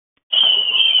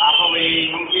位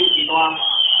乡亲士大，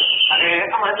大家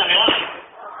晚大家好。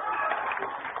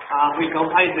非常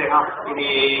歹势哈，因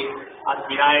为时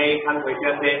来工会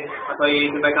较济，所以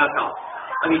准备较少。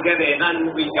而且咧，咱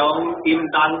非常紧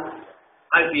张，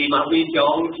还是嘛非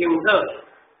常清楚。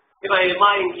因为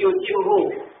马英九政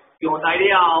府交代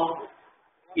了，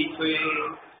伊找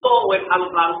所有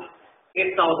同胞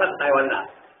去糟蹋台湾人。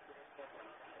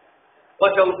我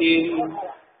相信，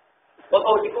我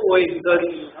讲一句话是说，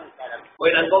为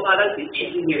人讲咱是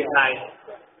意识形态，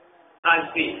但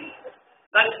是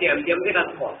咱渐渐去甲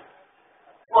看，看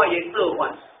伊做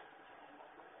法。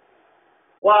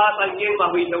我曾经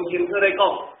嘛非常清楚咧讲，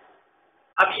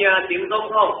前总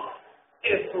统这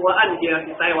个司法案件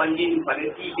是台湾人权的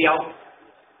指标。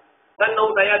咱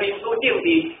拢知影民主政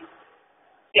治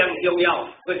最重要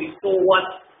就是司法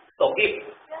独立，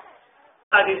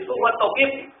但是司法独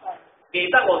立未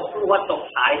当有司法独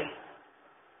裁，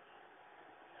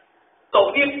独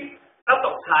立甲独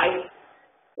裁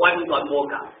完全无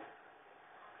共。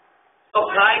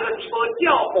独裁就是无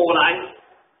照步来，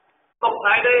独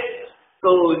裁咧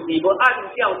就是无按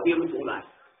照程序来。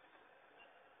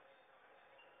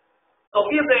独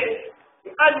立咧是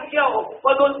按照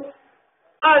法律、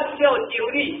按照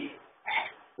情理，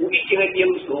有一定的程序，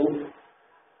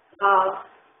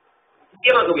一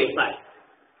点仔都袂使，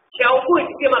超过一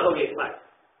点仔都袂使，加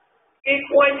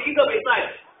关系都袂使，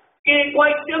加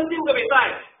关点点都袂使，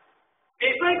袂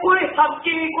使关含加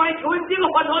关纯正嘅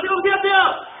犯法，对不对？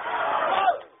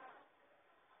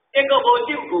一个无证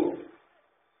据，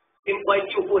应该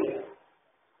救本。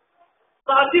三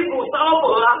证据啥无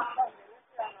啊？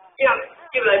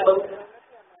叫来问，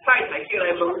太太叫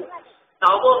来问，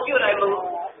老母叫来问，丈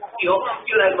夫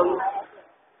叫来问，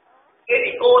这是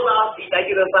古早时代叫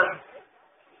做啥？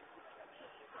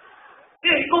这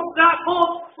是古早时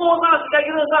代叫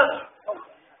做啥？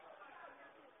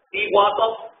伫外国，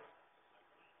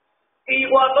绝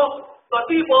对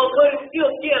无可能叫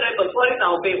叫来问看你老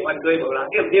爸犯罪无啦，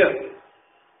对不对？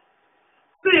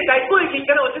世界过去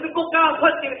敢若有这个国家发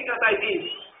生这个代志，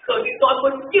就是专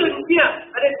门叫人家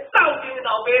安尼造成的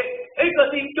老爸，迄就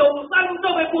是共产党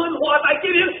的文化大革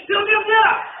命，对不对？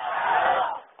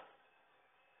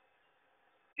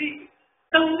你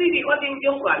当你伫法庭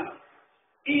中权，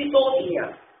你所听，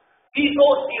你所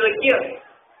受的惊，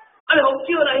安尼互叫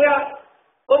来遐，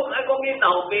我唔爱讲你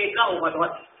老爸敢有犯法。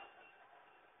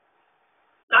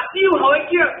那有效的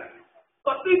叫，绝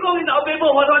对讲你老爸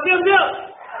无犯法，对不对？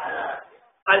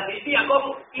但是你若讲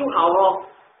有效哦，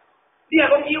你若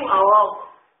讲有效哦，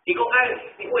是讲爱是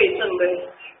卫生咧，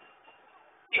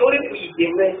是讲你卫生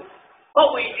咧，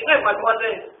我卫生爱犯法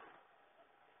咧。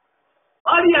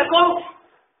你若讲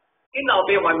你老爸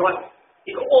犯法，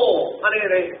伊讲安尼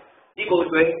咧，你无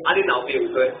罪，你老爸有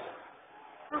罪。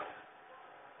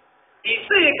伫世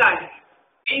界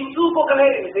民主国家迄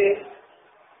阵时，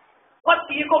法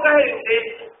治国家迄阵时。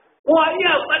我也捌听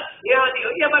到，也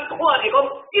捌看到讲，叫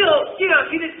正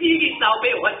去咧指认老爸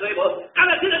犯罪无？敢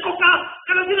若这个国家，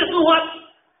敢若这个司法，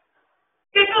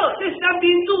结果这三民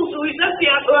主属于咱定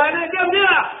出来呢，对不对？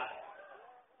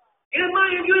因为马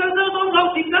英九要做总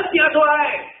统是咱定出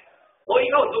来，所以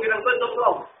有资格当选总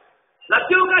统。那蒋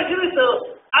介石咧做，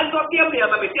安怎点名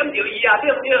嘛袂点着伊啊，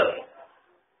对不对？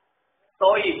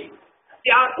所以，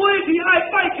吃过去爱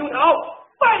拜树头。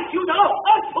拜树头，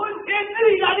春天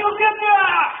日来就变了。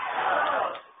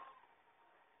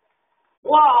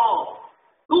我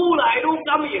愈来愈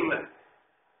感应了，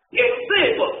现世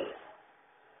报，少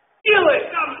的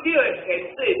干少的现世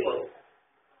报。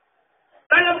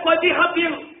咱咱关系合并，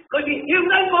可是行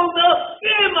咱功德，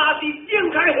这嘛是正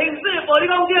开现世报，你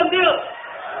讲对不对？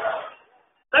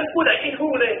咱本来一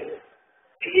户呢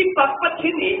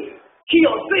，1887年去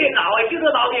互细老的叫做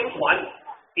老年团，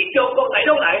伫中国大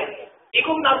陆来。伊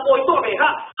讲南部伊住袂较，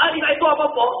伊来住北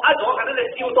部，我甲恁来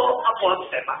首都搬去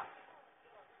台北，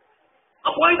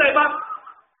搬去台北，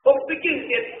讲毕竟是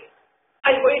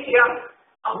爱火车，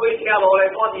火车无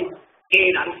咧，我是家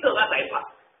人坐台北，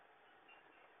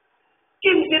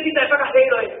建设伫台北较好咧，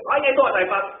我应住台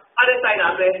北，恁台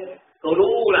南咧，就愈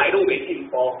来愈袂进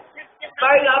步，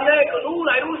台南咧就愈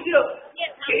来愈少，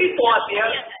第一大城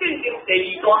变成第二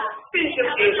大，变成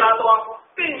第三大，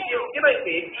变成即摆第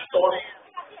四大。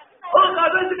好，加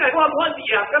上这个我反对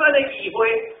啊，甲咱的议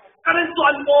会，甲咱宣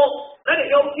布，咱的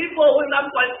乡亲无分男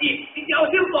权制，一条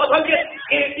心大团结，下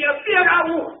正拼甲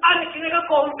有，安尼今日个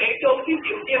公平中心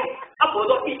竞争，无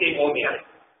做比第5名。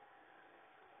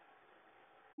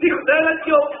你知咱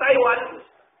叫台湾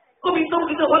国民党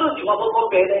这个法律是我无公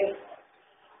平咧，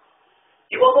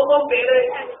是我无公平咧，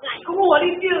讲我话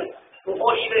你少，有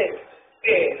合理咧，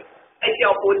爱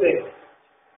照分咧，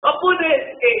本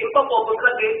咧，北部分较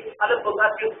济，你分较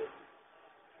少。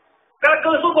甲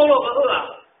高速公路就好啦，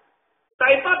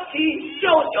台北市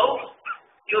照常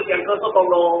就上高速公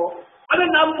路，咱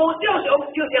南部照常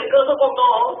就上高速公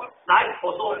路。来，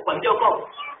我说管教讲，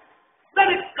咱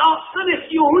的收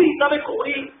费咱要鼓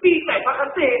励比台北较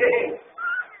低咧，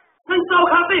咱走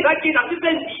较底来加人去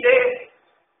变质咧，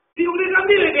你讲你敢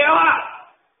你袂了啊？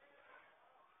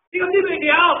你讲你袂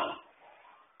了？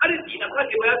啊，你200块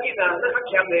就不要紧啊，那较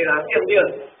欠的啦，对不对？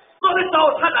我咧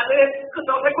走太难咧，去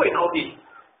走太过头去，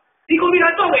你讲你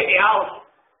还做袂了？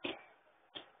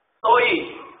所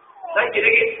以，咱一个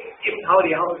心头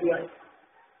了起来，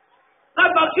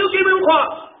咱把手机门看，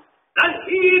咱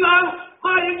希望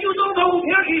马英九总统有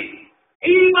听去，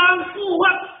希望司法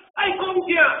爱公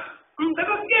正，唔得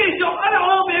个继续啊！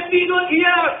后面辩论去啊，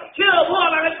笑破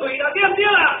人的嘴啦，对不对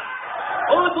啦？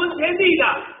我存天理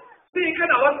啦，世间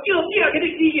老我叫囝去你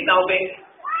指引老爸，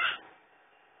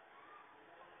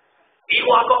伫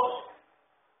外国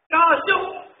家属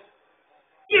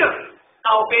囝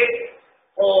老爸。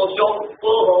互相保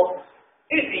护，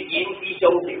这是人之常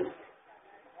情。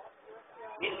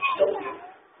人之常情。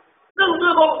正说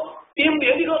讲，明明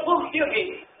你个我唔对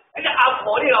去，那个阿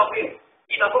婆你老爸，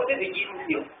伊嘛讲这是人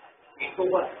性，你说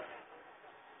我。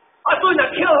啊，所以若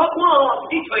跳好看哦，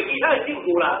你找其他的幸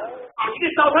福啦，唔是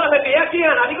你糟蹋人的爸仔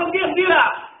啦，你讲对唔对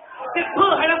啦？你破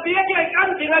坏人爸仔的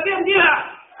感情啦，对唔对啦？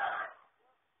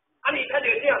啊，你看这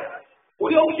个这样，有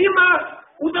良心吗？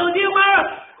有道德吗？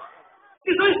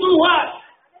你所以司法。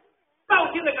造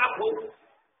成的艰苦，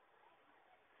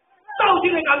造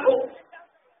成的艰苦，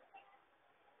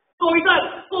所以咱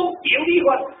讲情理法，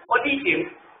法理情，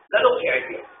咱拢起来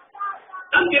着。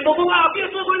咱并无讲啊，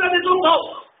变做过咱的总统，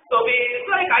就袂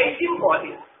使甲伊审判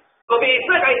去，就袂使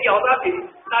甲伊调查去，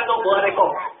咱拢无安尼讲。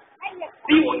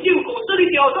你有证据，这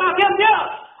里调查对不对？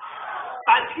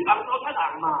但是你人糟蹋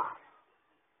人嘛，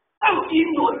咱有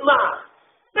新闻嘛，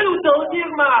咱有道德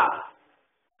嘛，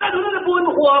咱有那个文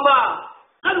化嘛。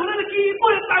咱有咱个基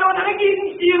本台湾人的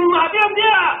人性嘛，对不对？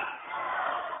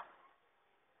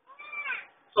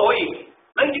所以，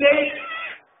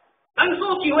咱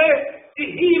所求的是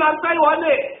希望台湾的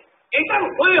会当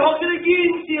恢复这个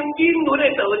人性人伦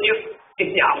的道德的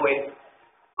社会，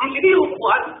不是你有权，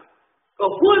个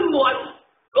混乱，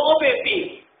个黑白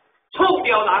变，创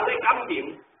掉人的感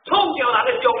情，创掉人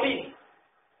的中立。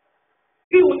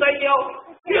你有才调，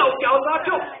你有调查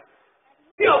局，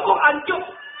你有国安局。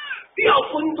你有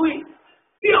军队，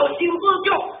你有刑事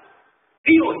局，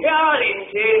你有遐人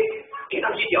车会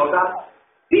当去调查，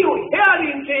你有遐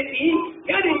人车钱、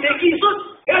遐人车技术、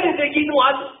遐人车人员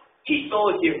去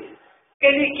组织，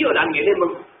给你叫人去咧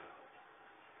问，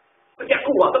这句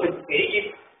话都袂第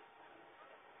一，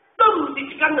都唔是一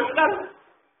天两天，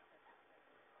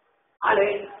安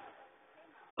尼，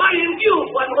马英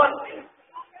九犯法。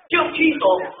将起诉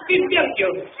变变叫，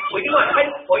为咗来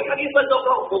为较紧分数讲，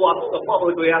无话讲就破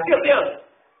袂对啊，对不对？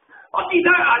把其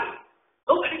他案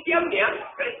都给你点名，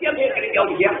给你点名，给你调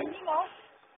一下，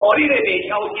哦，你咧袂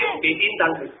挑拣，袂紧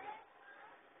张去。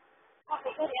啊，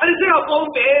你最后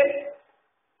公平，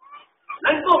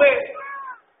咱讲嘅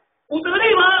有道理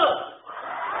无？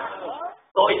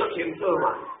所以都清楚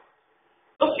嘛，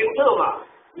都清楚嘛。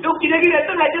你今日来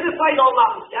转来就是快乐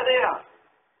嘛，唔是安尼啊？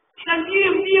咱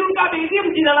啉甲袂啉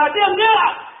是啦，对不对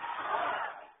啦？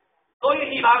所以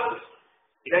希望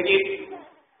今日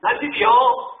咱这条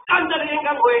简单的演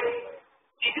讲会，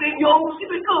是一个用心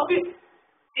的个别，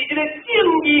是一个正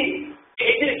义的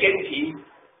这个坚持，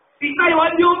是台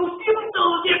湾用心道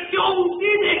德重新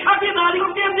的确定啊！你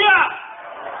讲对不对？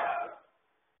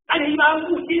咱希望有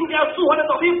真正司法的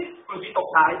独立，不是独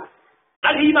裁；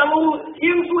咱希望有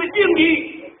刑事的正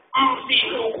义，不是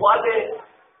有权的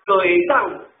就会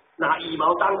当。拿羽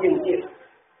毛当令箭，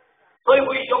所以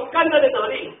非常简单的道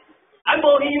理，咱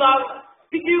无希望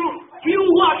这种丑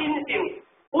化人性、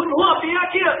文化边仔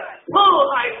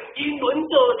破坏人伦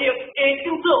道德的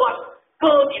种做法，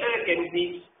搁伫咱的坚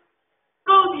持，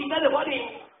搁伫咱的法律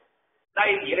来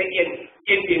伫咧言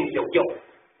平上约，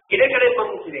今日甲你问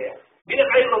一下，明日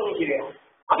甲你问一下，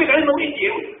后壁甲你问以前，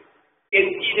坚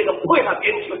持这个配合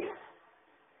演出，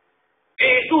事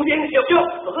前上约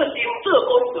就是行做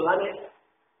公事安尼。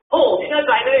哦，现在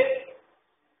在呢，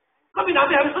他们人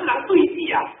哋係分人對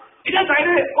峙啊！現在在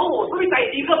呢，哦，什麼代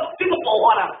志個這個爆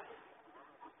發啦？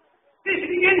這是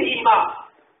你演戲嘛？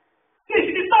這是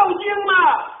你鬥爭嘛？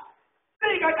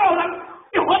世界教人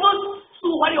要好多司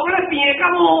法用嚟變㗎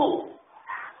冇？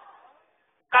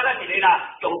加咱一個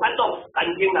啦，共產黨戰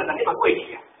爭啦，但係嘛過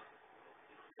去啊，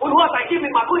文化大革命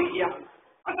嘛過去啊，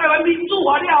啊台灣民主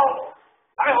化了，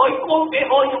大家可以公平，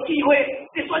可以有機會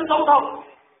去選總統。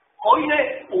可以呢，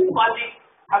有權利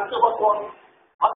通做法官。